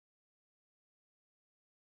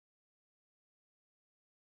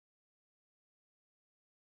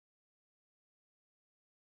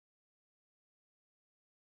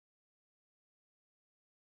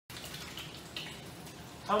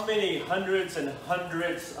How many hundreds and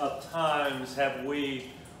hundreds of times have we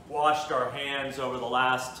washed our hands over the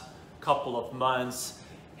last couple of months?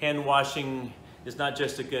 Hand washing is not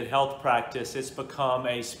just a good health practice, it's become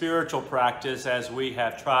a spiritual practice as we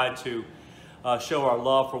have tried to show our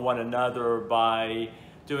love for one another by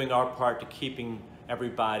doing our part to keeping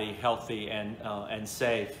everybody healthy and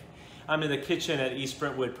safe. I'm in the kitchen at East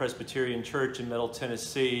Brentwood Presbyterian Church in Middle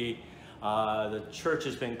Tennessee. The church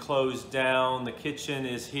has been closed down. The kitchen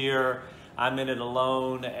is here. I'm in it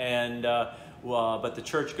alone, and but the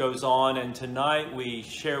church goes on. And tonight we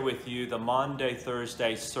share with you the Maundy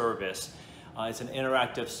Thursday service. It's an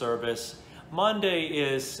interactive service. Maundy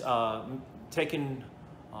is taken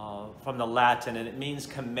from the Latin, and it means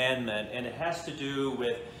commandment, and it has to do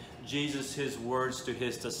with Jesus, his words to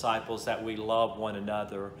his disciples that we love one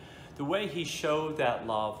another. The way he showed that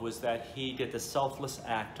love was that he did the selfless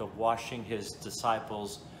act of washing his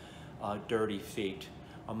disciples' dirty feet.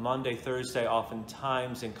 On Maundy Thursday,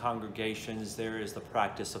 oftentimes in congregations, there is the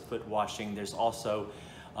practice of foot washing. There's also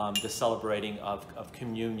the celebrating of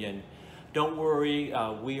communion. Don't worry,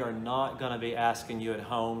 we are not going to be asking you at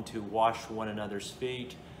home to wash one another's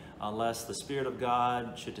feet unless the Spirit of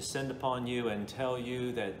God should descend upon you and tell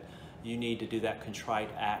you that you need to do that contrite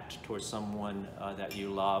act towards someone that you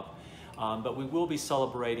love. But we will be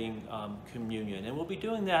celebrating communion, and we'll be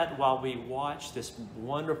doing that while we watch this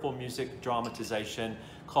wonderful music dramatization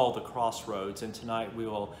called The Crossroads, and tonight we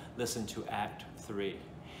will listen to Act 3.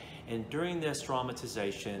 And during this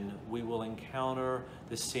dramatization, we will encounter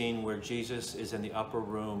the scene where Jesus is in the upper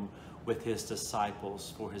room with his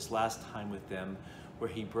disciples for his last time with them, where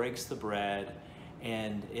he breaks the bread,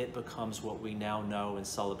 and it becomes what we now know and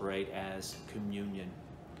celebrate as communion.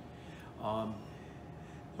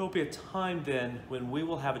 There will be a time then when we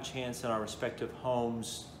will have a chance in our respective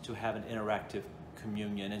homes to have an interactive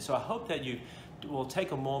communion. And so I hope that you will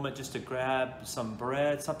take a moment just to grab some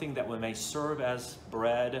bread, something that may serve as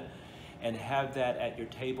bread, and have that at your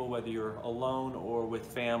table, whether you're alone or with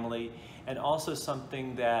family, and also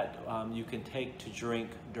something that you can take to drink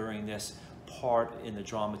during this part in the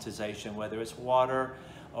dramatization, whether it's water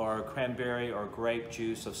or cranberry or grape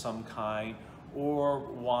juice of some kind, or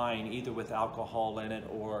wine, either with alcohol in it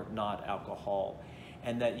or not alcohol.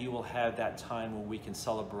 And that you will have that time where we can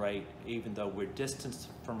celebrate, even though we're distanced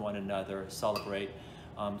from one another, celebrate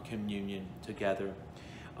communion together.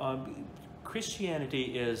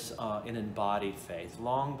 Christianity is an embodied faith.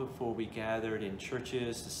 Long before we gathered in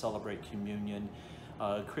churches to celebrate communion,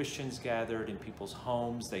 Christians gathered in people's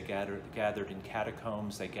homes, they gathered in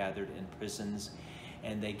catacombs, they gathered in prisons,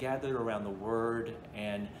 and they gathered around the Word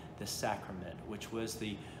and the sacrament, which was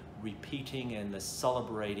the repeating and the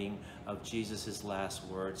celebrating of Jesus' last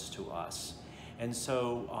words to us. And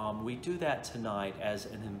so we do that tonight as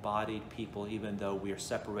an embodied people, even though we are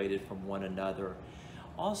separated from one another.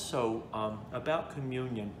 Also, about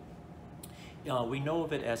communion, we know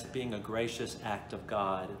of it as being a gracious act of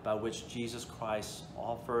God by which Jesus Christ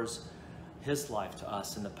offers his life to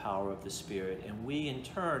us in the power of the Spirit. And we, in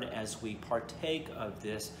turn, as we partake of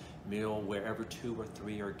this meal wherever 2 or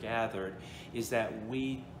 3 are gathered, is that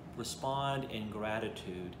we respond in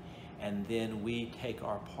gratitude, and then we take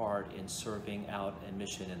our part in serving out a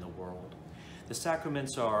mission in the world. The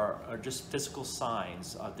sacraments are just physical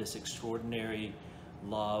signs of this extraordinary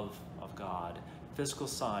love of God. Physical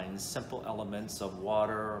signs, simple elements of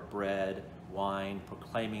water, bread, wine,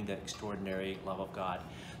 proclaiming the extraordinary love of God.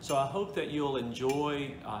 So I hope that you'll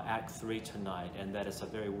enjoy Act 3 tonight, and that it's a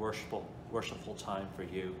very worshipful time for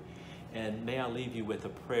you. And may I leave you with a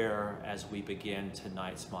prayer as we begin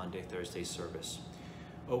tonight's Maundy Thursday service.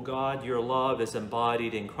 O God, your love is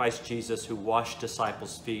embodied in Christ Jesus, who washed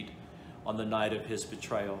disciples' feet on the night of his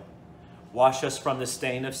betrayal. Wash us from the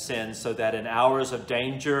stain of sin, so that in hours of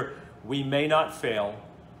danger we may not fail,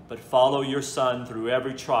 but follow your Son through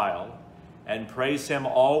every trial, and praise him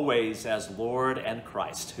always as Lord and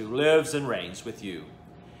Christ, who lives and reigns with you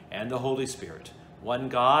and the Holy Spirit, one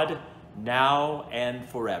God, now and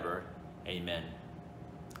forever. Amen.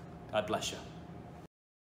 God bless you.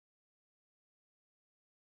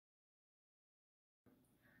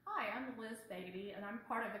 Hi, I'm Liz Beatty, and I'm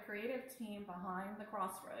part of the creative team behind The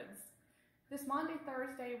Crossroads. This Maundy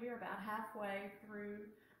Thursday, we are about halfway through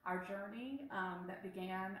our journey that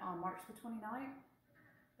began on March the 29th.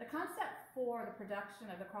 The concept for the production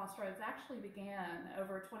of The Crossroads actually began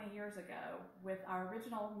over 20 years ago with our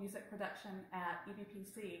original music production at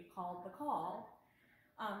EBPC called The Call.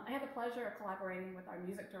 I had the pleasure of collaborating with our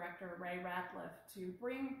music director, Ray Radcliffe, to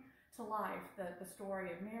bring to life the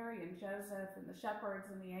story of Mary and Joseph and the shepherds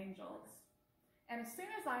and the angels. And as soon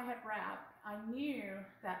as I had wrapped, I knew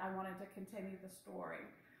that I wanted to continue the story.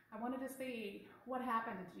 I wanted to see what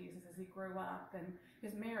happened to Jesus as he grew up, and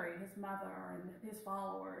his Mary, his mother, and his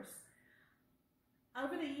followers.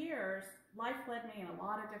 Over the years, life led me in a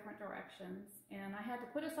lot of different directions, and I had to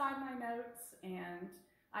put aside my notes and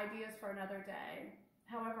ideas for another day.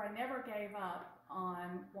 However, I never gave up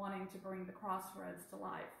on wanting to bring the Crossroads to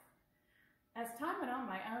life. As time went on,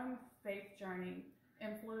 my own faith journey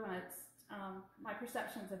influenced my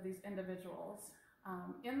perceptions of these individuals.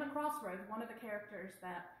 In the Crossroads, one of the characters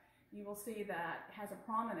that you will see that has a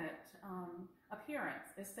prominent appearance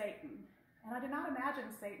is Satan. And I did not imagine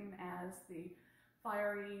Satan as the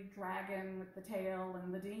fiery dragon with the tail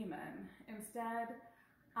and the demon. Instead,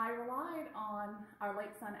 I relied on our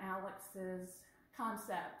late son Alex's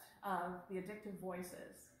concept of the addictive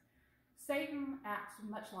voices. Satan acts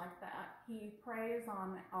much like that. He preys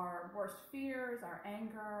on our worst fears, our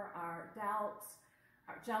anger, our doubts,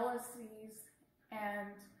 our jealousies,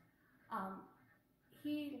 and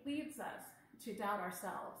he leads us to doubt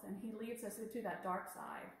ourselves, and he leads us into that dark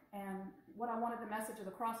side. And what I wanted the message of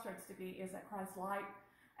the Crossroads to be is that Christ's light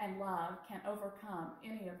and love can overcome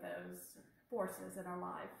any of those forces in our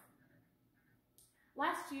life.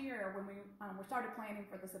 Last year, when we started planning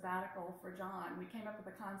for the sabbatical for John, we came up with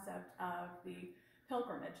the concept of the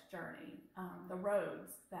pilgrimage journey, the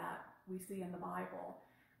roads that we see in the Bible.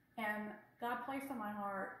 And God placed on my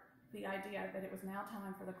heart the idea that it was now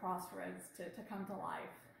time for the Crossroads to come to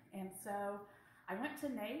life. And so I went to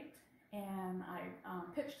Nate and I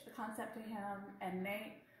pitched the concept to him, and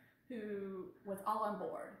Nate, who was all on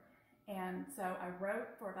board. And so I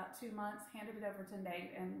wrote for about 2 months, handed it over to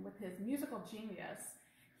Nate, and with his musical genius,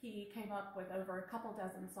 he came up with over a couple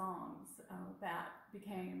dozen songs that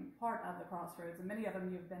became part of the Crossroads, and many of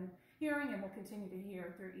them you've been hearing and will continue to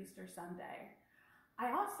hear through Easter Sunday.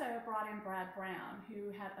 I also brought in Brad Brown,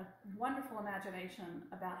 who had a wonderful imagination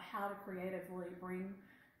about how to creatively bring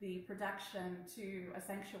the production to a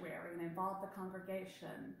sanctuary and involve the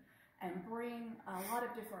congregation and bring a lot of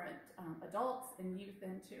different adults and youth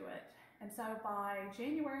into it. And so by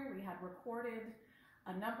January, we had recorded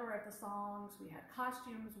a number of the songs, we had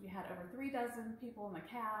costumes, we had over 36 people in the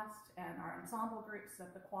cast and our ensemble groups of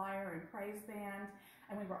the choir and praise band,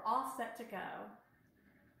 and we were all set to go.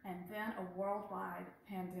 And then a worldwide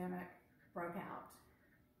pandemic broke out.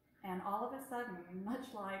 And all of a sudden, much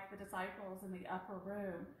like the disciples in the upper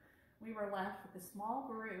room, we were left with a small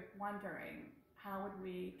group wondering, how would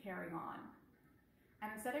we carry on?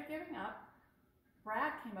 And instead of giving up,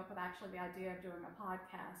 Brad came up with actually the idea of doing a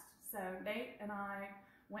podcast. So Nate and I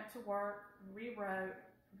went to work, rewrote,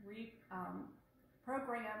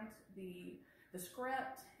 programmed the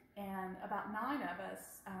script, and about 9 of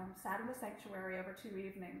us sat in the sanctuary over 2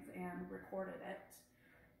 evenings and recorded it.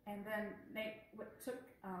 And then Nate took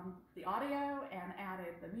the audio and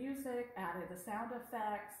added the music, added the sound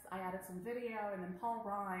effects, I added some video, and then Paul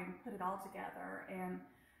Ryan put it all together. And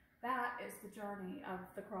that is the journey of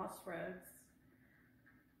the Crossroads.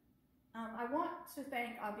 I want to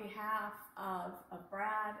thank, on behalf of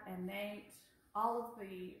Brad and Nate, all of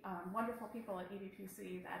the wonderful people at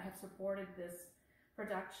EBPC that have supported this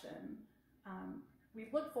production. We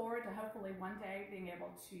look forward to hopefully one day being able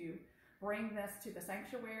to bring this to the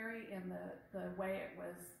sanctuary in the way it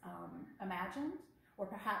was imagined, or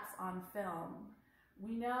perhaps on film.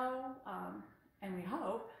 We know and we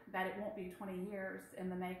hope that it won't be 20 years in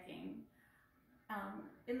the making.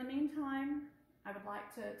 In the meantime, I would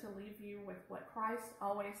like to leave you with what Christ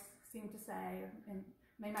always seemed to say, and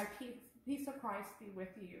may my peace of Christ be with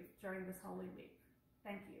you during this Holy Week.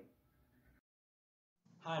 Thank you.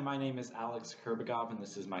 Hi, my name is Alex Kurbagov, and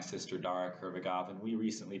this is my sister Dara Kurbagov, and we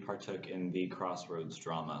recently partook in the Crossroads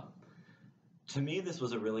drama. To me, this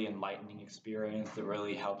was a really enlightening experience that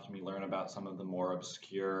really helped me learn about some of the more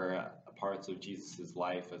obscure parts of Jesus'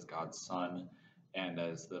 life as God's Son and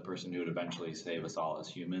as the person who would eventually save us all as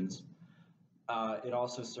humans. It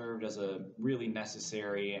also served as a really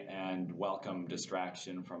necessary and welcome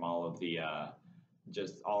distraction from all of the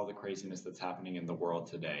just all the craziness that's happening in the world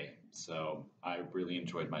today. So I really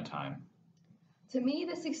enjoyed my time. To me,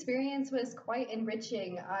 this experience was quite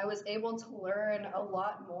enriching. I was able to learn a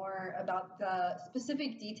lot more about the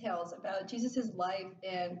specific details about Jesus' life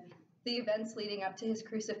and the events leading up to his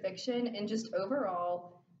crucifixion, and just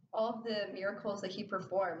overall all of the miracles that he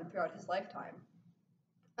performed throughout his lifetime.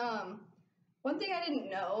 One thing I didn't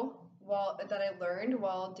know that I learned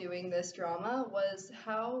while doing this drama was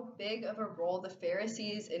how big of a role the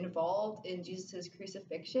Pharisees involved in Jesus'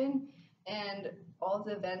 crucifixion and all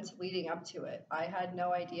the events leading up to it. I had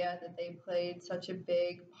no idea that they played such a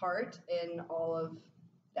big part in all of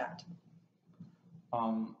that.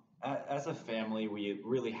 As a family, we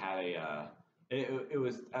really had a It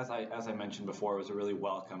was, as I mentioned before, it was a really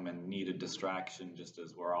welcome and needed distraction, just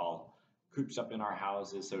as we're all cooped up in our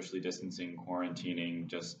houses, socially distancing, quarantining,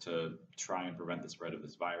 just to try and prevent the spread of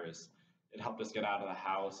this virus. It helped us get out of the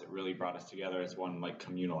house. It really brought us together as one like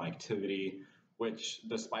communal activity, which,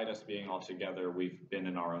 despite us being all together, we've been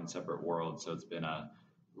in our own separate worlds. So it's been a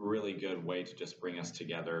really good way to just bring us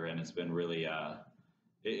together, and it's been really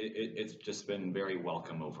it's just been very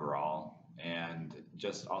welcome overall. And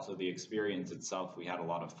just also the experience itself, we had a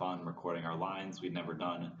lot of fun recording our lines. We'd never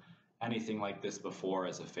done anything like this before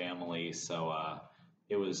as a family, so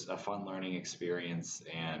it was a fun learning experience,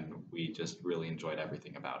 and we just really enjoyed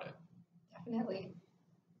everything about it. Definitely.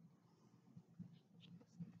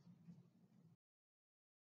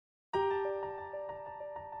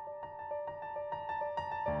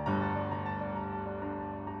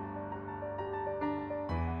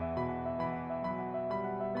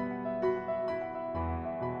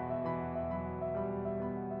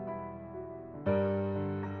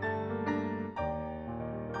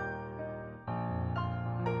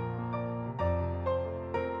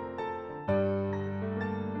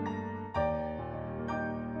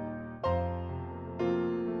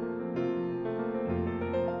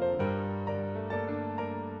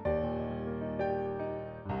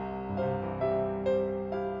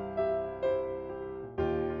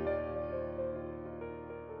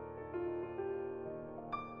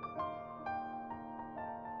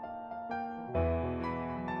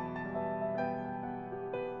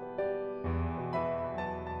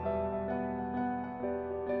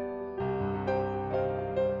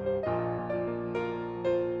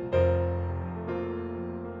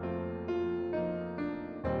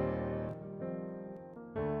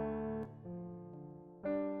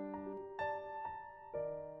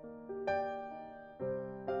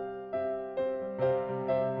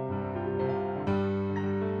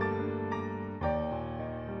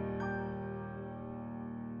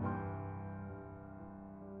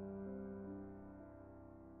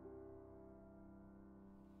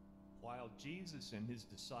 While Jesus and his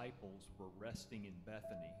disciples were resting in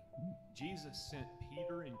Bethany, Jesus sent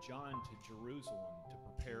Peter and John to Jerusalem to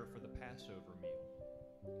prepare for the Passover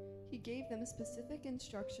meal. He gave them specific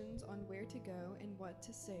instructions on where to go and what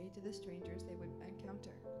to say to the strangers they would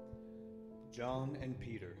encounter. John and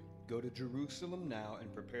Peter, go to Jerusalem now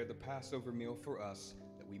and prepare the Passover meal for us,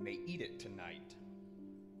 that we may eat it tonight.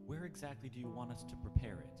 Where exactly do you want us to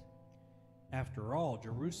prepare it? After all,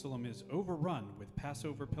 Jerusalem is overrun with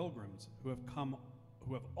Passover pilgrims who have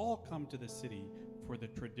all come to the city for the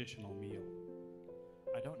traditional meal.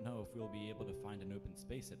 I don't know if we'll be able to find an open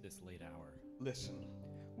space at this late hour. Listen,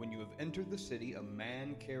 when you have entered the city, a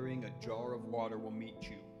man carrying a jar of water will meet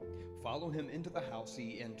you. Follow him into the house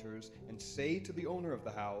he enters and say to the owner of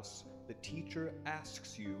the house, "The teacher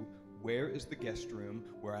asks you, where is the guest room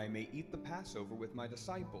where I may eat the Passover with my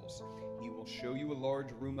disciples? He will show you a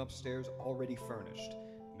large room upstairs already furnished.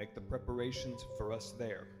 Make the preparations for us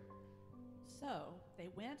there." So they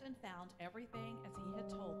went and found everything as he had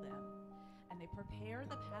told them, and they prepared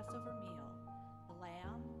the Passover meal: the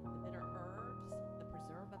lamb, the bitter herbs, the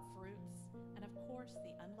preserve of fruits, and of course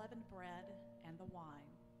the unleavened bread and the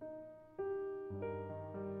wine.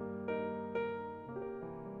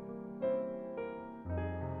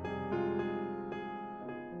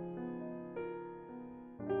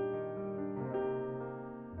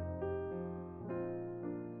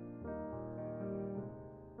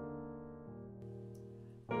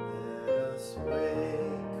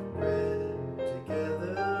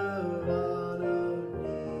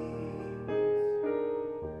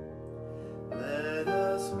 Let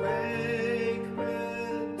us break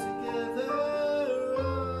bread together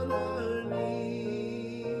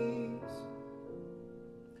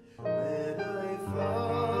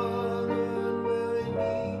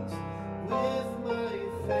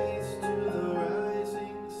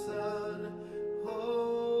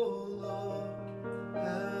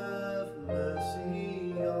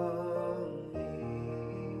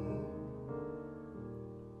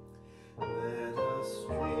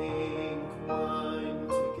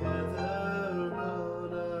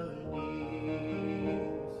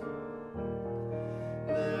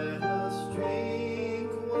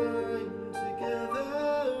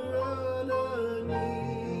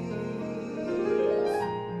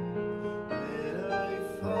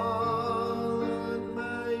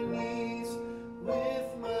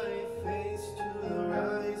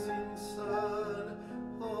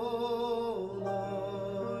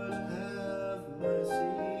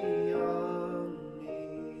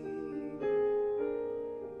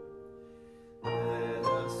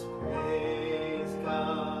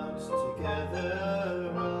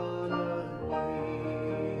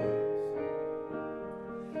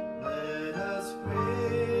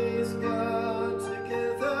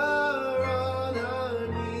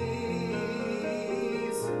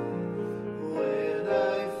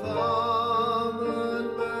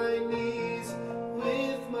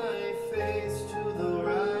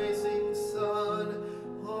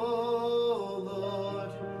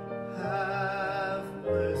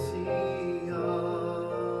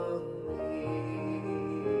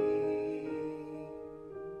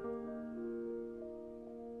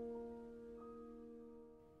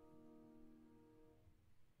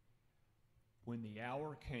When the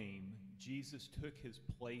hour came, Jesus took his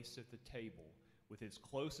place at the table with his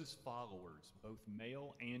closest followers, both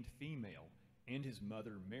male and female, and his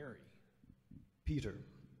mother Mary. Peter,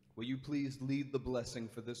 will you please lead the blessing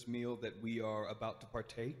for this meal that we are about to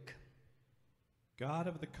partake? God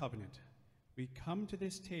of the covenant, we come to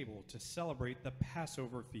this table to celebrate the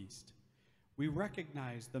Passover feast. We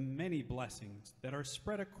recognize the many blessings that are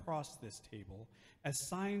spread across this table as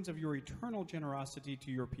signs of your eternal generosity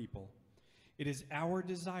to your people. It is our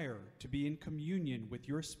desire to be in communion with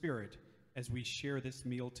your Spirit as we share this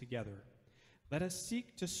meal together. Let us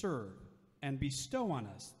seek to serve and bestow on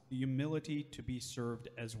us the humility to be served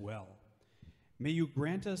as well. May you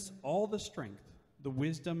grant us all the strength, the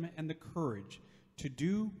wisdom, and the courage to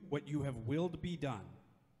do what you have willed be done.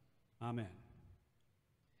 Amen.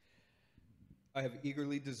 I have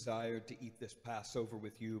eagerly desired to eat this Passover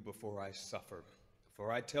with you before I suffer.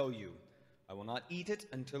 For I tell you, I will not eat it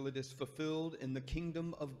until it is fulfilled in the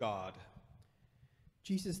kingdom of God.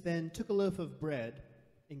 Jesus then took a loaf of bread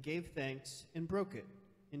and gave thanks and broke it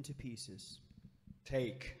into pieces.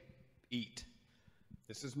 Take, eat.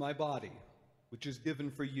 This is my body, which is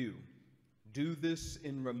given for you. Do this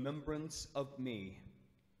in remembrance of me.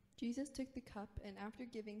 Jesus took the cup and after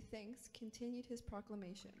giving thanks, continued his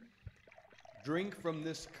proclamation. Drink from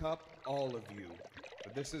this cup, all of you, for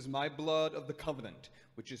this is my blood of the covenant,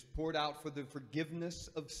 which is poured out for the forgiveness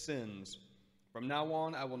of sins. From now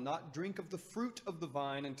on, I will not drink of the fruit of the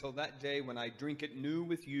vine until that day when I drink it new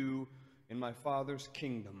with you in my Father's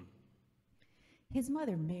kingdom. His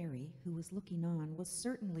mother Mary, who was looking on, was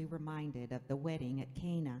certainly reminded of the wedding at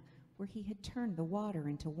Cana, where he had turned the water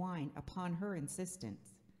into wine upon her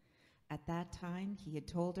insistence. At that time, he had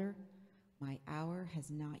told her, "My hour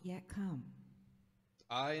has not yet come."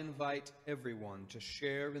 I invite everyone to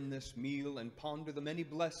share in this meal and ponder the many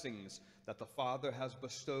blessings that the Father has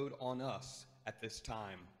bestowed on us at this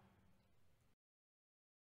time.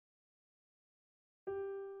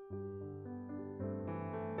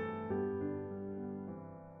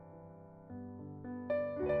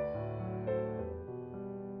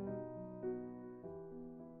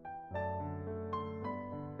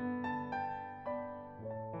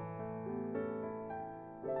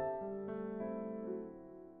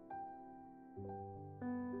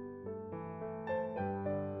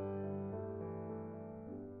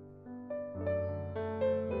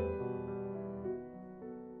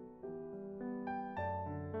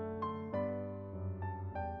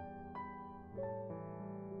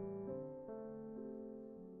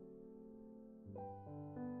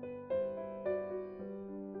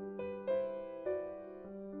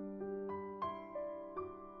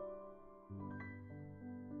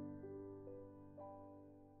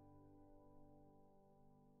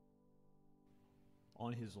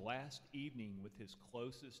 On his last evening with his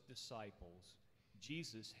closest disciples,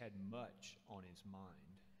 Jesus had much on his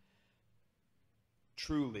mind.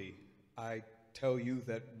 Truly, I tell you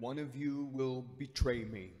that one of you will betray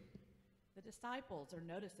me. The disciples are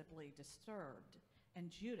noticeably disturbed, and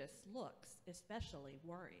Judas looks especially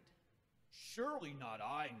worried. Surely not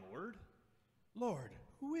I, Lord. Lord,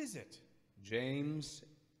 who is it? James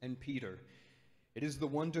and Peter. It is the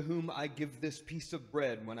one to whom I give this piece of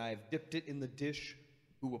bread when I have dipped it in the dish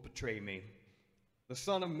who will betray me. The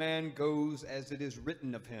Son of Man goes as it is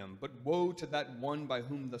written of him, but woe to that one by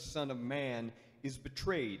whom the Son of Man is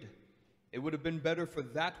betrayed. It would have been better for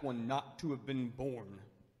that one not to have been born.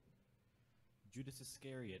 Judas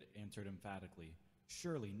Iscariot answered emphatically,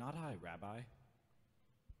 "Surely not I, Rabbi."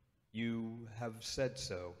 You have said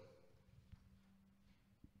so.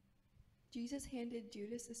 Jesus handed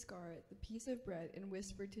Judas Iscariot the piece of bread and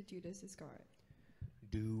whispered to Judas Iscariot,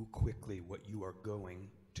 Do quickly what you are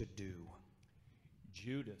going to do.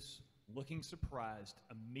 Judas, looking surprised,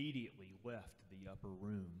 immediately left the upper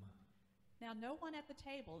room. Now no one at the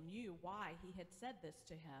table knew why he had said this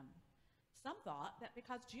to him. Some thought that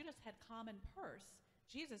because Judas had common purse,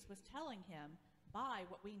 Jesus was telling him, "Buy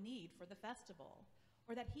what we need for the festival,"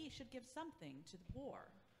 or that he should give something to the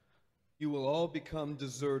poor. You will all become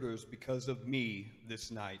deserters because of me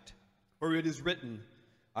this night. For it is written,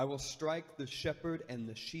 I will strike the shepherd, and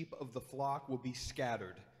the sheep of the flock will be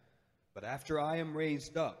scattered. But after I am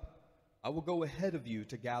raised up, I will go ahead of you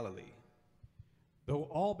to Galilee. Though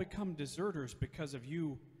all become deserters because of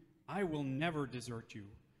you, I will never desert you.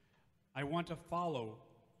 I want to follow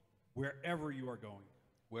wherever you are going.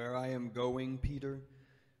 Where I am going, Peter,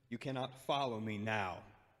 you cannot follow me now,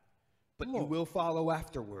 but Lord, you will follow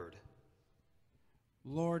afterward.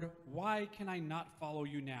 Lord, why can I not follow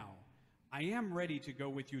you now? I am ready to go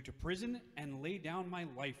with you to prison and lay down my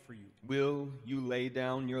life for you. Will you lay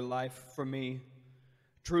down your life for me?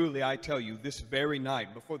 Truly, I tell you, this very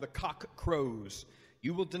night, before the cock crows,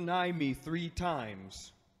 you will deny me 3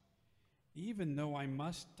 times. Even though I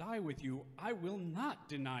must die with you, I will not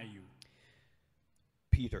deny you.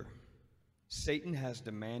 Peter, Satan has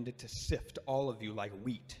demanded to sift all of you like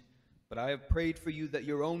wheat, but I have prayed for you that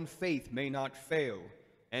your own faith may not fail,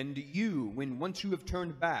 and you, when once you have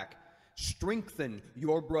turned back, strengthen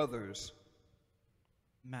your brothers.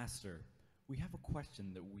 Master, we have a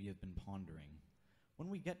question that we have been pondering. When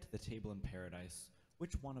we get to the table in paradise,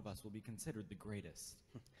 which one of us will be considered the greatest?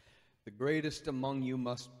 The greatest among you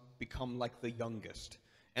must become like the youngest,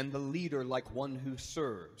 and the leader like one who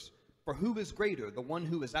serves. For who is greater, the one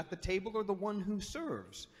who is at the table or the one who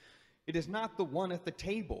serves? It is not the one at the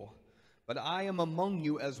table, but I am among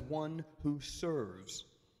you as one who serves.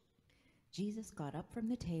 Jesus got up from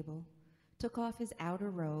the table, took off his outer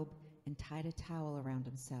robe, and tied a towel around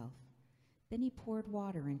himself. Then he poured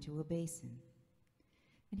water into a basin.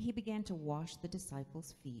 And he began to wash the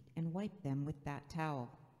disciples' feet and wipe them with that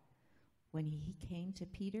towel. When he came to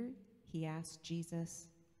Peter, he asked Jesus,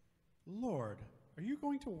 Lord, are you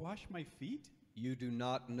going to wash my feet? You do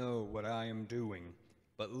not know what I am doing,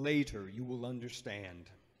 but later you will understand.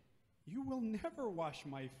 You will never wash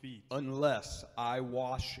my feet. Unless I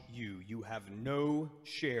wash you, you have no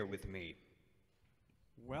share with me.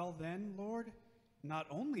 Well then, Lord, not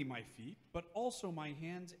only my feet, but also my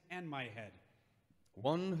hands and my head.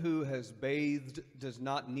 One who has bathed does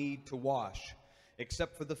not need to wash,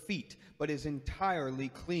 except for the feet, but is entirely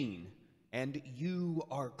clean. And you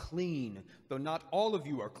are clean, though not all of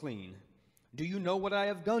you are clean. Do you know what I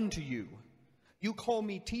have done to you? You call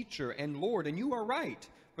me teacher and Lord, and you are right,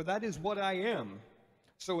 for that is what I am.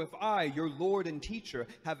 So if I, your Lord and teacher,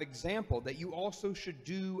 have example, that you also should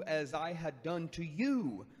do as I had done to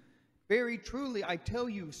you. Very truly, I tell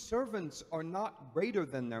you, servants are not greater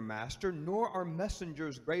than their master, nor are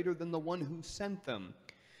messengers greater than the one who sent them.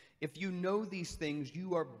 If you know these things,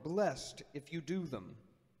 you are blessed if you do them.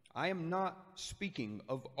 I am not speaking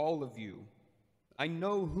of all of you. I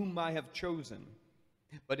know whom I have chosen,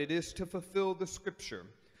 but it is to fulfill the scripture.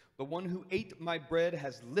 The one who ate my bread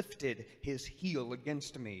has lifted his heel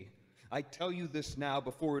against me. I tell you this now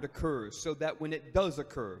before it occurs, so that when it does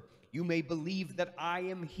occur, you may believe that I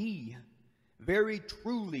am he. Very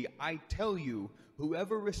truly, I tell you,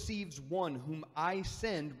 whoever receives one whom I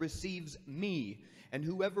send receives me, and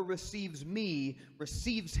whoever receives me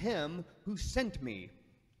receives him who sent me.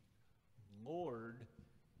 Lord,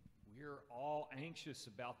 we're all anxious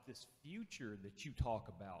about this future that you talk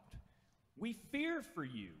about. We fear for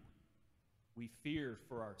you. We fear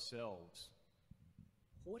for ourselves.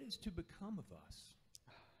 What is to become of us?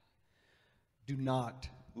 Do not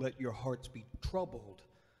let your hearts be troubled.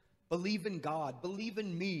 Believe in God. Believe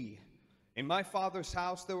in me. In my Father's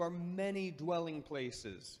house there are many dwelling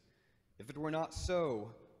places. If it were not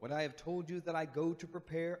so, would I have told you that I go to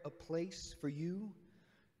prepare a place for you?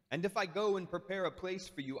 And if I go and prepare a place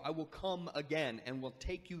for you, I will come again and will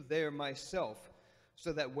take you there myself,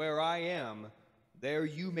 so that where I am, there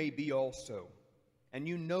you may be also. And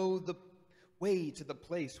you know the way to the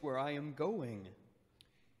place where I am going.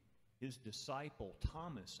 His disciple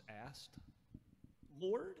Thomas asked,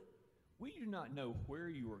 Lord, we do not know where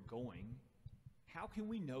you are going. How can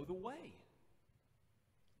we know the way?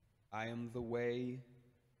 I am the way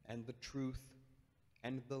and the truth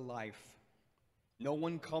and the life. No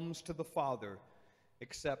one comes to the Father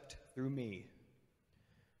except through me.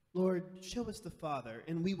 Lord, show us the Father,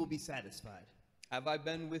 and we will be satisfied. Have I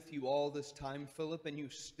been with you all this time, Philip, and you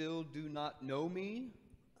still do not know me?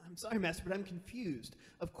 I'm sorry, Master, but I'm confused.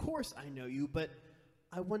 Of course I know you, but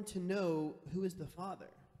I want to know who is the Father.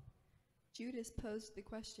 Judas posed the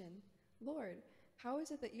question, Lord, how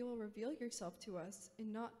is it that you will reveal yourself to us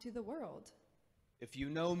and not to the world? If you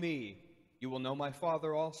know me, you will know my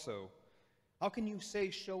Father also. How can you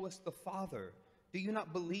say, show us the Father? Do you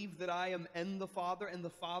not believe that I am in the Father and the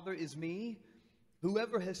Father is me?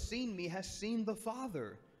 Whoever has seen me has seen the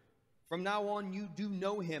Father. From now on you do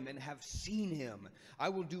know him and have seen him. I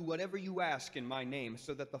will do whatever you ask in my name,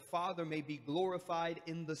 so that the Father may be glorified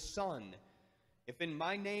in the Son. If in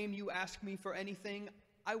my name you ask me for anything,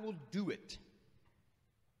 I will do it.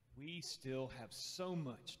 We still have so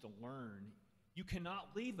much to learn. You cannot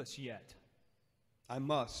leave us yet. I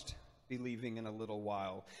must be leaving in a little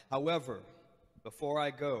while. However, before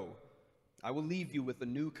I go, I will leave you with a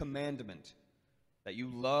new commandment, that you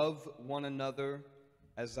love one another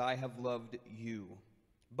as I have loved you.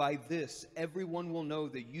 By this, everyone will know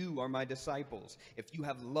that you are my disciples, if you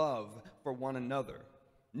have love for one another.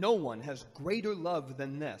 No one has greater love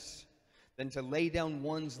than this, than to lay down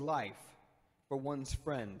one's life for one's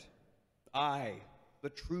friend. I the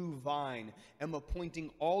true vine, am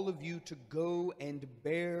appointing all of you to go and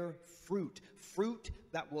bear fruit, fruit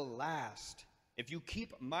that will last. If you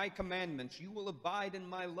keep my commandments, you will abide in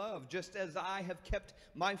my love, just as I have kept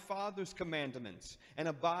my Father's commandments and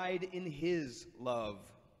abide in his love.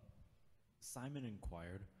 Simon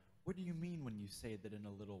inquired, "What do you mean when you say that in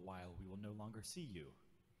a little while we will no longer see you?"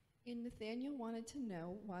 And Nathanael wanted to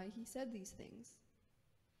know why he said these things.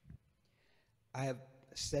 I have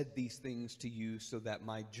said these things to you so that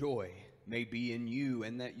my joy may be in you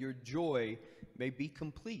and that your joy may be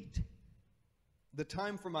complete. The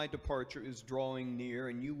time for my departure is drawing near,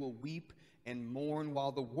 and you will weep and mourn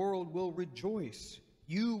while the world will rejoice.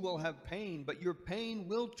 You will have pain, but your pain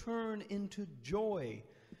will turn into joy.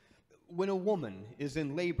 When a woman is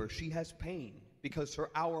in labor, she has pain because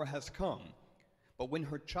her hour has come. But when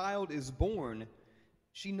her child is born,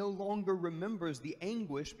 she no longer remembers the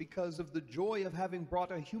anguish because of the joy of having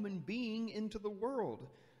brought a human being into the world.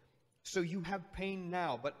 So you have pain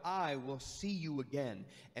now, but I will see you again,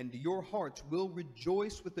 and your hearts will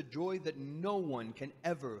rejoice with a joy that no one can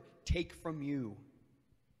ever take from you.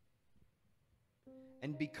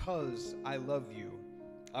 And because I love you,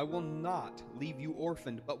 I will not leave you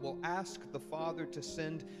orphaned, but will ask the Father to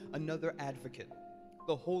send another advocate,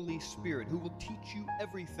 the Holy Spirit, who will teach you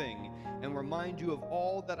everything and remind you of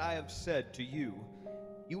all that I have said to you.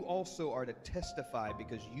 You also are to testify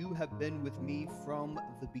because you have been with me from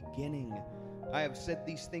the beginning. I have said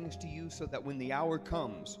these things to you so that when the hour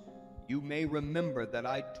comes, you may remember that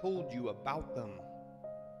I told you about them.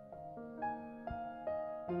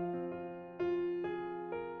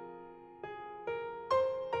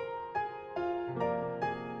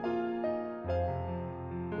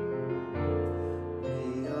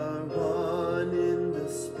 We are one in the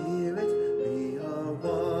Spirit, we are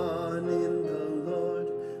one in the Lord.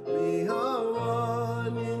 We are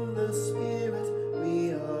one in the Spirit,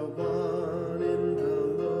 we are one in the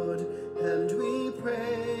Lord. And we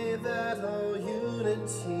pray that our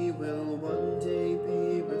unity will one day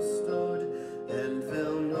be restored. And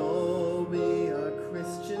they'll know we are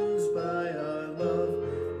Christians by our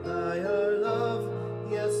love, by our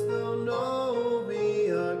love. Yes, they'll know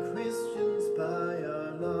we are Christians by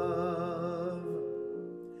our love.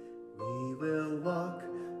 We will walk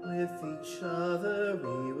with each other,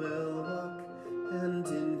 we will walk hand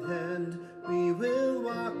in hand. We will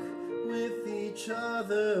walk with each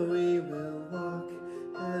other, we will walk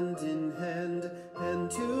hand in hand. And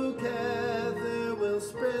together we'll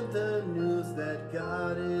spread the news that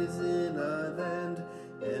God is in our land.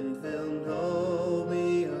 And they'll know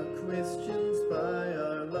we are Christians by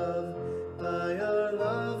our love, by our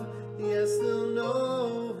love. Yes, they'll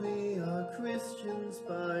know we are Christians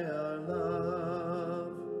by our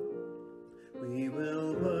love. We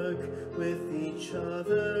will work with each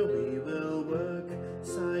other, we will work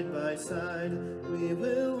side by side. We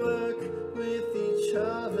will work with each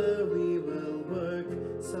other, we will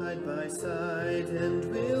work side by side. And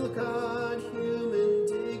we'll guard human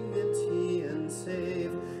dignity and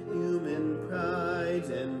save human pride.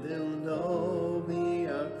 And they'll know we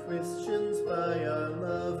are Christians by our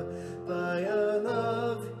love, by our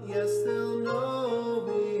love. Yes, they'll know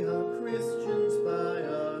we are Christians by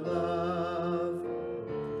our love.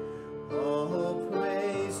 All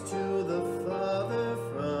praise to the Father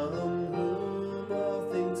from whom all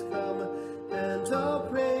things come, and all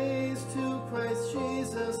praise to Christ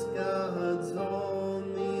Jesus, God's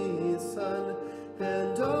only Son.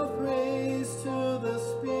 And all praise to the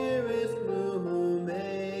Spirit who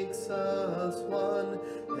makes us one.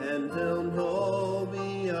 And they'll know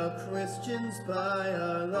we are Christians by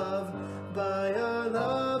our love, by our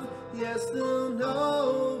love. Yes, they'll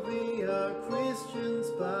know we are Christians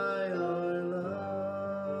by our love.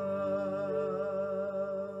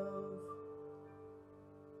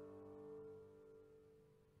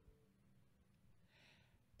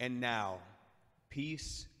 And now,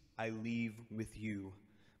 peace I leave with you.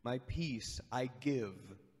 My peace I give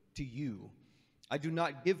to you. I do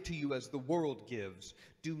not give to you as the world gives.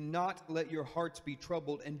 Do not let your hearts be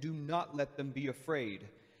troubled, and do not let them be afraid.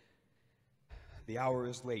 The hour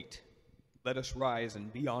is late. Let us rise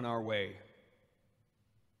and be on our way.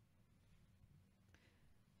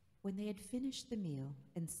 When they had finished the meal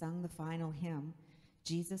and sung the final hymn,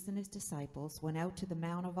 Jesus and his disciples went out to the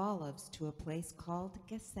Mount of Olives to a place called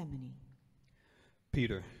Gethsemane.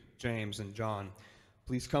 Peter, James, and John,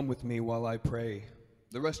 please come with me while I pray.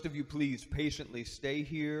 The rest of you, please patiently stay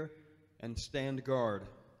here and stand guard.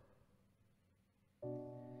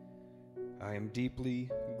 I am deeply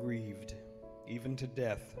grieved, even to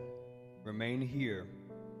death. Remain here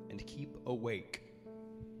and keep awake.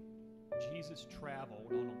 Jesus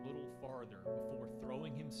traveled on a little farther before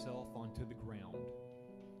throwing himself onto the ground.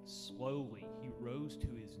 Slowly, he rose to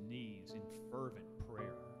his knees in fervent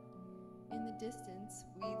prayer. In the distance,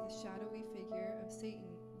 we, the shadowy figure of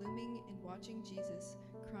Satan, looming and watching Jesus,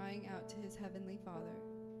 crying out to his heavenly Father.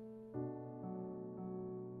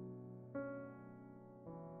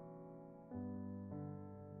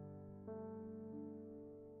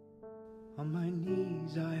 On my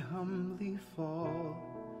knees I humbly fall,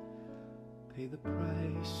 pay the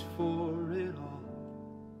price for it all,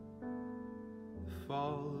 the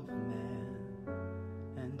fall of man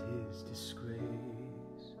and his disgrace.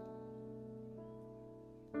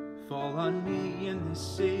 Fall on me in this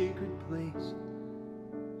sacred place,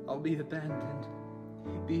 I'll be abandoned,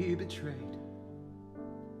 be betrayed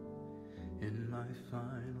in my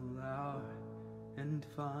final hour and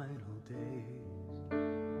final days.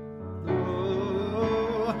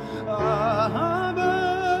 Oh,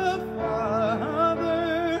 Abba,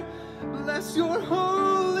 Father, bless your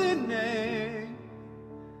holy name.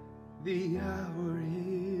 The hour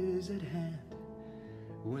is at hand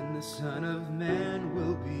when the Son of Man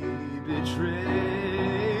will be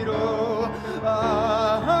betrayed. Oh,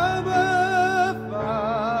 Abba,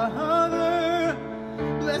 Father,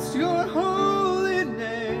 bless your holy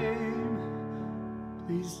name.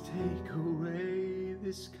 Please take away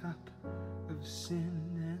this cup of sin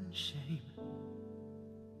and shame.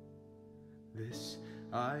 This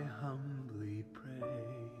I humbly pray.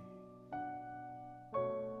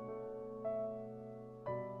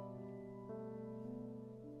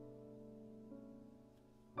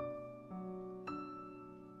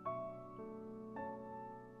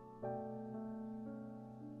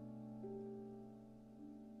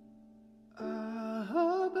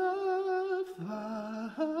 Abba,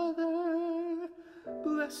 Father,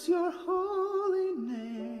 bless your holy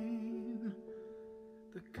name.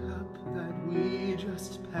 The cup that we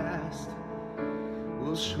just passed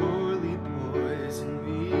will surely poison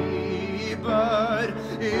me, but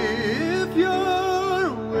if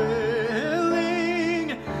you're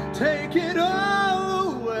willing, take it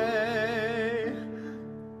all away.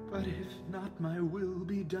 But if not, my will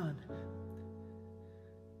be done.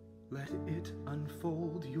 Let it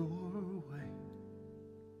unfold your way.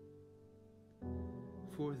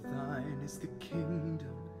 For thine is the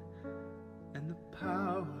kingdom and the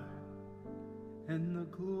power and the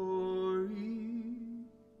glory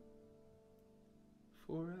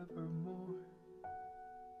forevermore.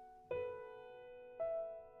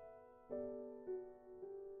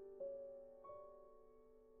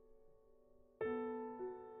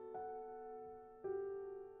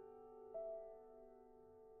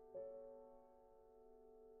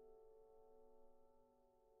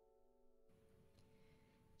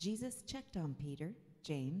 Jesus checked on Peter,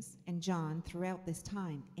 James, and John throughout this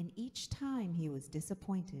time, and each time he was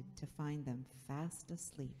disappointed to find them fast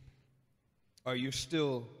asleep. Are you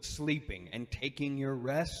still sleeping and taking your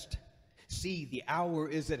rest? See, the hour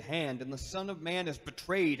is at hand, and the Son of Man is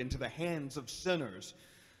betrayed into the hands of sinners.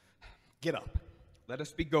 Get up. Let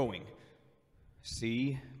us be going.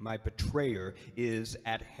 See, my betrayer is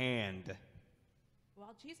at hand.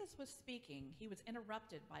 While Jesus was speaking, he was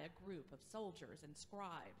interrupted by a group of soldiers and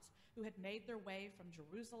scribes who had made their way from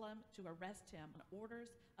Jerusalem to arrest him on orders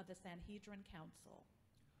of the Sanhedrin Council.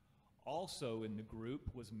 Also in the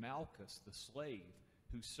group was Malchus the slave,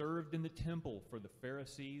 who served in the temple for the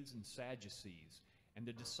Pharisees and Sadducees, and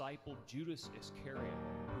the disciple Judas Iscariot,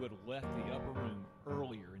 who had left the upper room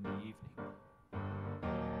earlier in the evening.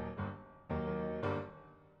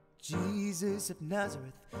 Jesus of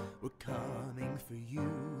Nazareth, we're coming for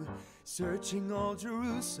you, searching all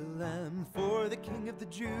Jerusalem for the King of the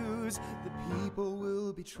Jews. The people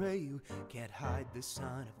will betray you, can't hide the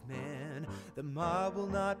Son of Man. The mob will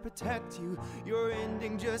not protect you, your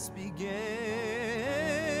ending just began.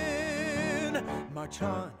 March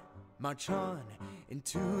on,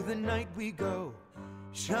 into the night we go.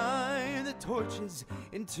 Shine the torches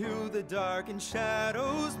into the darkened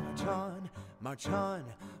shadows. March on,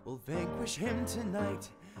 we'll vanquish him tonight.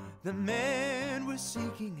 The man we're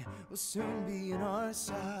seeking will soon be in our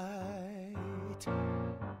sight.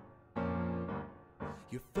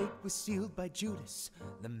 Your fate was sealed by Judas,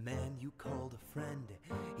 the man you called a friend.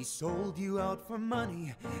 He sold you out for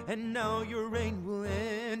money, and now your reign will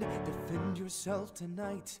end. Defend yourself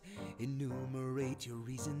tonight, enumerate your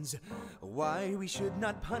reasons why we should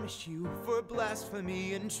not punish you for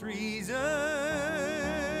blasphemy and treason.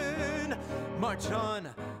 March on,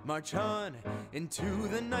 into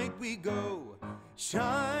the night we go.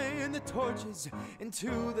 Shine the torches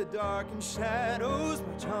into the darkened shadows.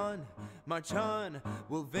 march on,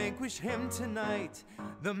 we'll vanquish him tonight.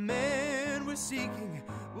 The man we're seeking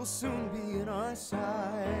will soon be in our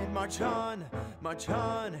sight. March on,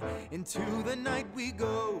 into the night we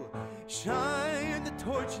go. Shine the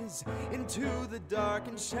torches into the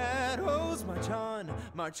darkened shadows.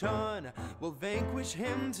 March on, we'll vanquish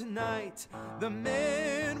him tonight. The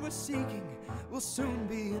man we're seeking will soon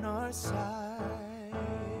be in our sight.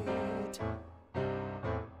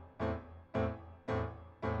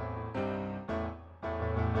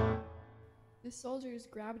 The soldiers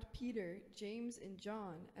grabbed Peter, James, and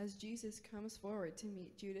John as Jesus comes forward to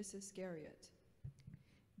meet Judas Iscariot.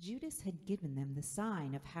 Judas had given them the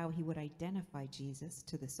sign of how he would identify Jesus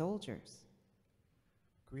to the soldiers.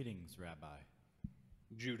 Greetings, Rabbi.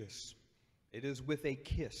 Judas, it is with a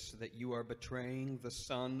kiss that you are betraying the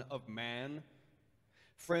Son of Man.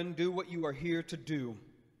 Friend, do what you are here to do.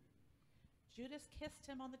 Judas kissed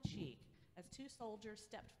him on the cheek as two soldiers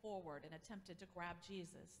stepped forward and attempted to grab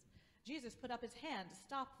Jesus. Jesus put up his hand to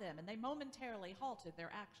stop them, and they momentarily halted their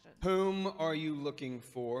action. Whom are you looking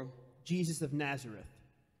for? Jesus of Nazareth.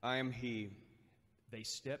 I am he. They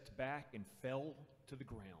stepped back and fell to the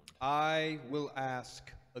ground. I will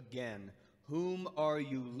ask again, whom are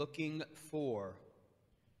you looking for?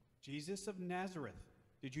 Jesus of Nazareth.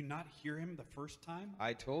 Did you not hear him the first time?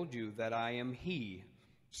 I told you that I am he.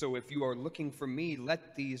 So if you are looking for me,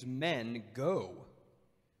 let these men go.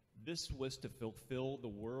 This was to fulfill the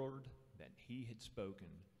word that he had spoken.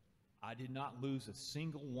 I did not lose a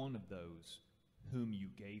single one of those whom you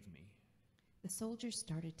gave me. The soldiers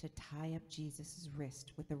started to tie up Jesus'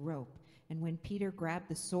 wrist with a rope, and when Peter grabbed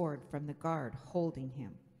the sword from the guard holding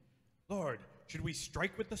him. Lord, should we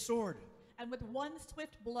strike with the sword? And with one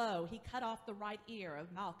swift blow, he cut off the right ear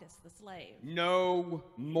of Malchus the slave. No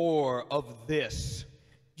more of this.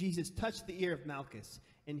 Jesus touched the ear of Malchus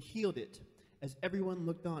and healed it, as everyone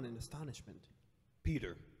looked on in astonishment.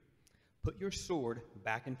 Peter, put your sword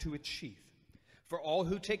back into its sheath, for all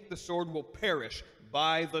who take the sword will perish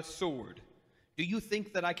by the sword. Do you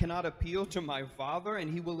think that I cannot appeal to my Father,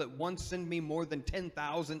 and he will at once send me more than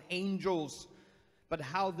 10,000 angels? But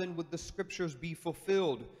how then would the scriptures be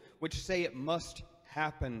fulfilled, which say it must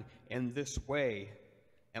happen in this way?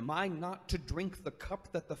 Am I not to drink the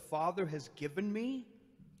cup that the Father has given me?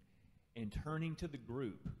 And turning to the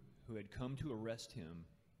group who had come to arrest him,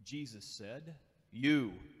 Jesus said,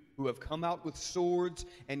 You, who have come out with swords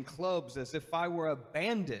and clubs as if I were a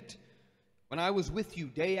bandit. When I was with you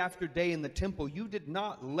day after day in the temple, you did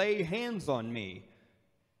not lay hands on me.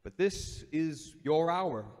 But this is your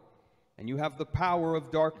hour, and you have the power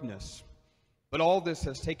of darkness. But all this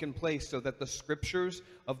has taken place so that the scriptures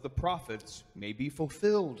of the prophets may be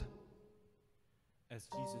fulfilled. As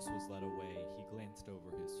Jesus was led away, he glanced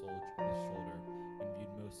over his shoulder and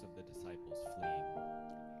viewed most of the disciples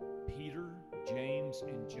fleeing. Peter, James,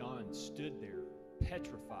 and John stood there,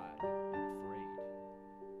 petrified and afraid.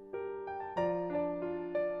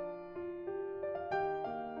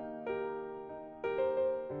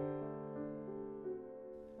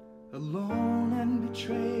 Alone and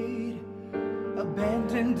betrayed,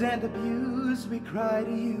 abandoned and abused, we cry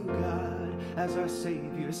to you, God, as our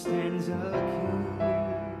Savior stands accused.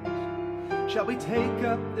 Shall we take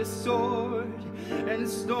up the sword and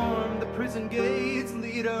storm the prison gates,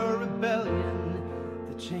 lead a rebellion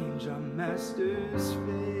to change our Master's fate?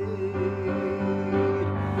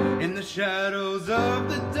 In the shadows of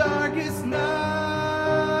the darkest night,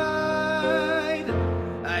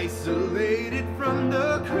 isolated from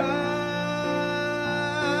the crowd,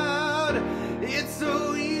 it's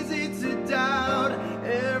so easy to doubt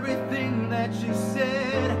everything that you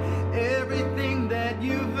said, everything that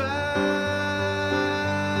you vowed.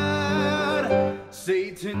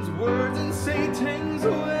 Satan's words and Satan's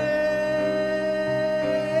ways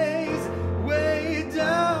weigh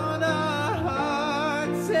down our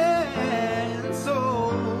hearts and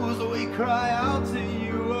souls. We cry out to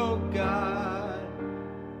you, oh God,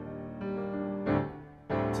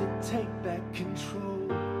 to take back control.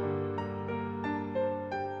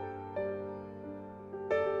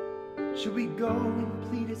 Should we go and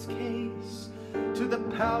plead his case to the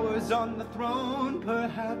powers on the throne?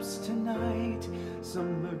 Perhaps tonight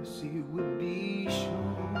some mercy would be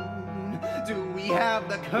shown. Do we have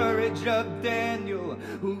the courage of Daniel,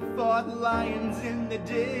 who fought lions in the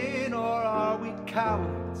den? Or are we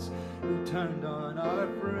cowards who turned on our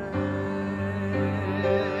friend?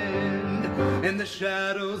 In the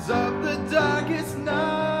shadows of the darkest night,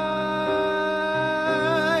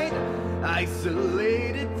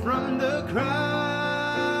 isolated from the crowd,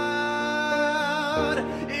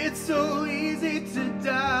 it's so easy to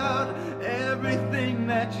doubt everything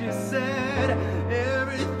that you said,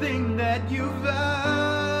 everything that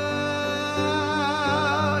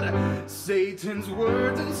Satan's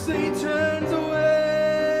words and Satan's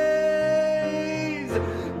ways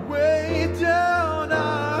weigh down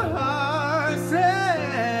our hearts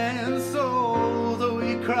and souls.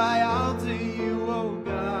 We cry out to you, oh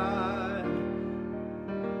God,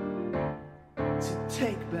 to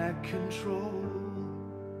take back control.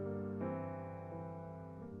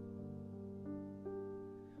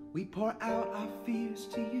 We pour out our fears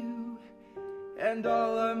to you and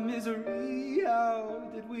all our misery. How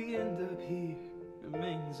did we end up here?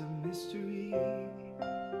 Remains a mystery.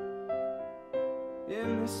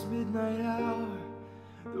 In this midnight hour,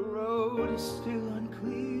 the road is still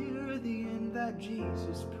unclear. The end that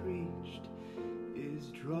Jesus preached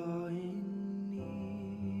is drawing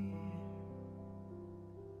near.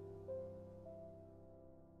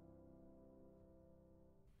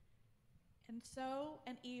 And so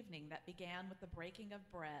an evening that began with the breaking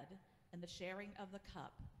of bread and the sharing of the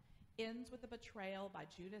cup ends with the betrayal by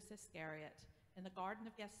Judas Iscariot in the Garden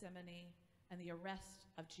of Gethsemane and the arrest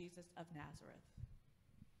of Jesus of Nazareth.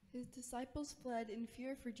 His disciples fled in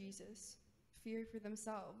fear for Jesus, fear for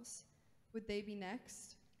themselves. Would they be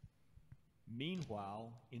next?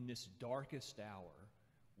 Meanwhile, in this darkest hour,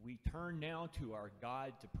 we turn now to our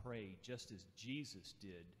God to pray just as Jesus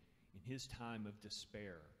did in his time of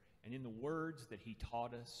despair and in the words that he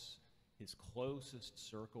taught us, his closest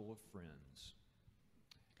circle of friends.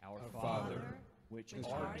 Our Father, which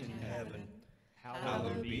art in heaven,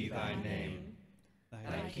 hallowed be thy name.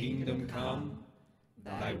 Thy kingdom come,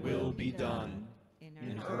 thy will be done,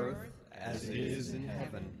 in earth as it is in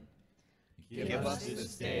heaven. Give us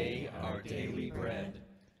this day our daily bread,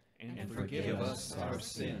 and forgive us our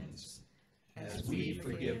sins, as we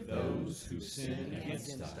forgive those who sin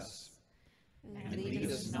against us. And lead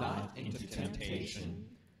us not into temptation,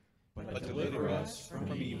 but deliver us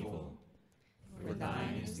from evil. For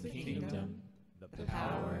thine is the kingdom, the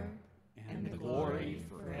power, and the glory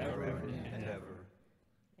forever and ever.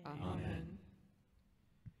 Amen.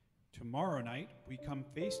 Tomorrow night, we come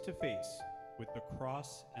face to face with the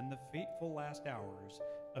cross and the fateful last hours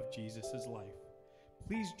of Jesus' life.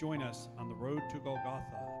 Please join us on the road to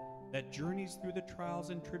Golgotha that journeys through the trials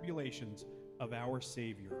and tribulations of our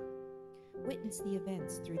Savior. Witness the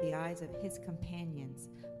events through the eyes of his companions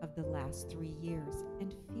of the last 3 years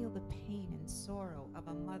and feel the pain and sorrow of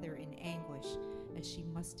a mother in anguish as she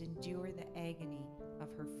must endure the agony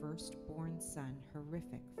of her firstborn son's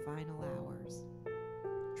horrific final hours.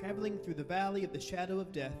 Traveling through the valley of the shadow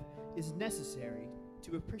of death is necessary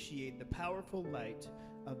to appreciate the powerful light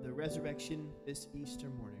of the resurrection this Easter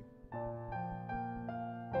morning.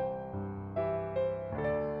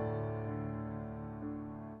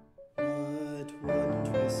 What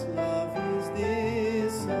wondrous love is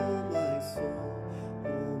this, oh my soul, oh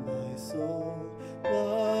my soul.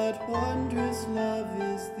 What wondrous love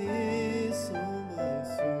is this, oh my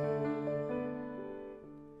soul.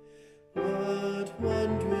 What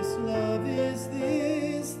wondrous love is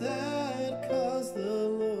this that caused the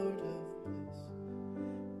Lord of bliss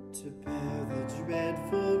to bear the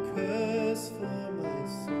dreadful curse for my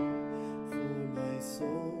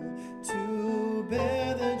soul, to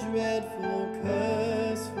bear the dreadful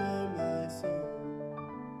curse for my soul.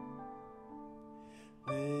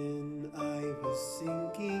 When I was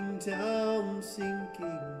sinking down,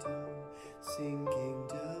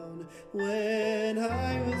 when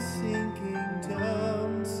I was sinking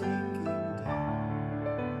down,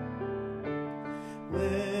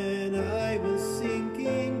 when I was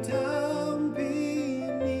sinking down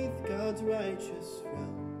beneath God's righteous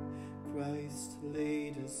frown, Christ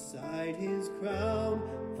laid aside his crown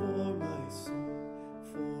for my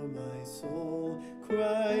soul.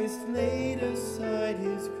 Christ laid aside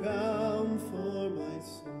his crown for my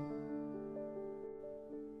soul.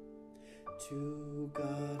 To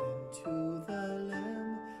God and to the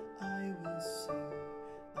Lamb I will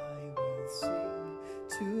sing.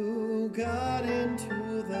 To God and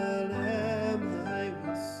to the Lamb I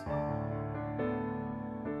will sing.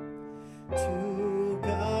 To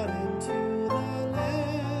God and to the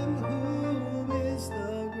Lamb, who is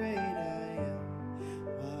the great I am.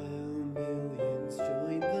 While millions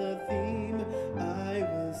join the theme, I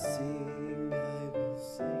will sing.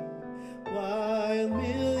 While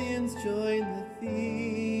millions join the theme,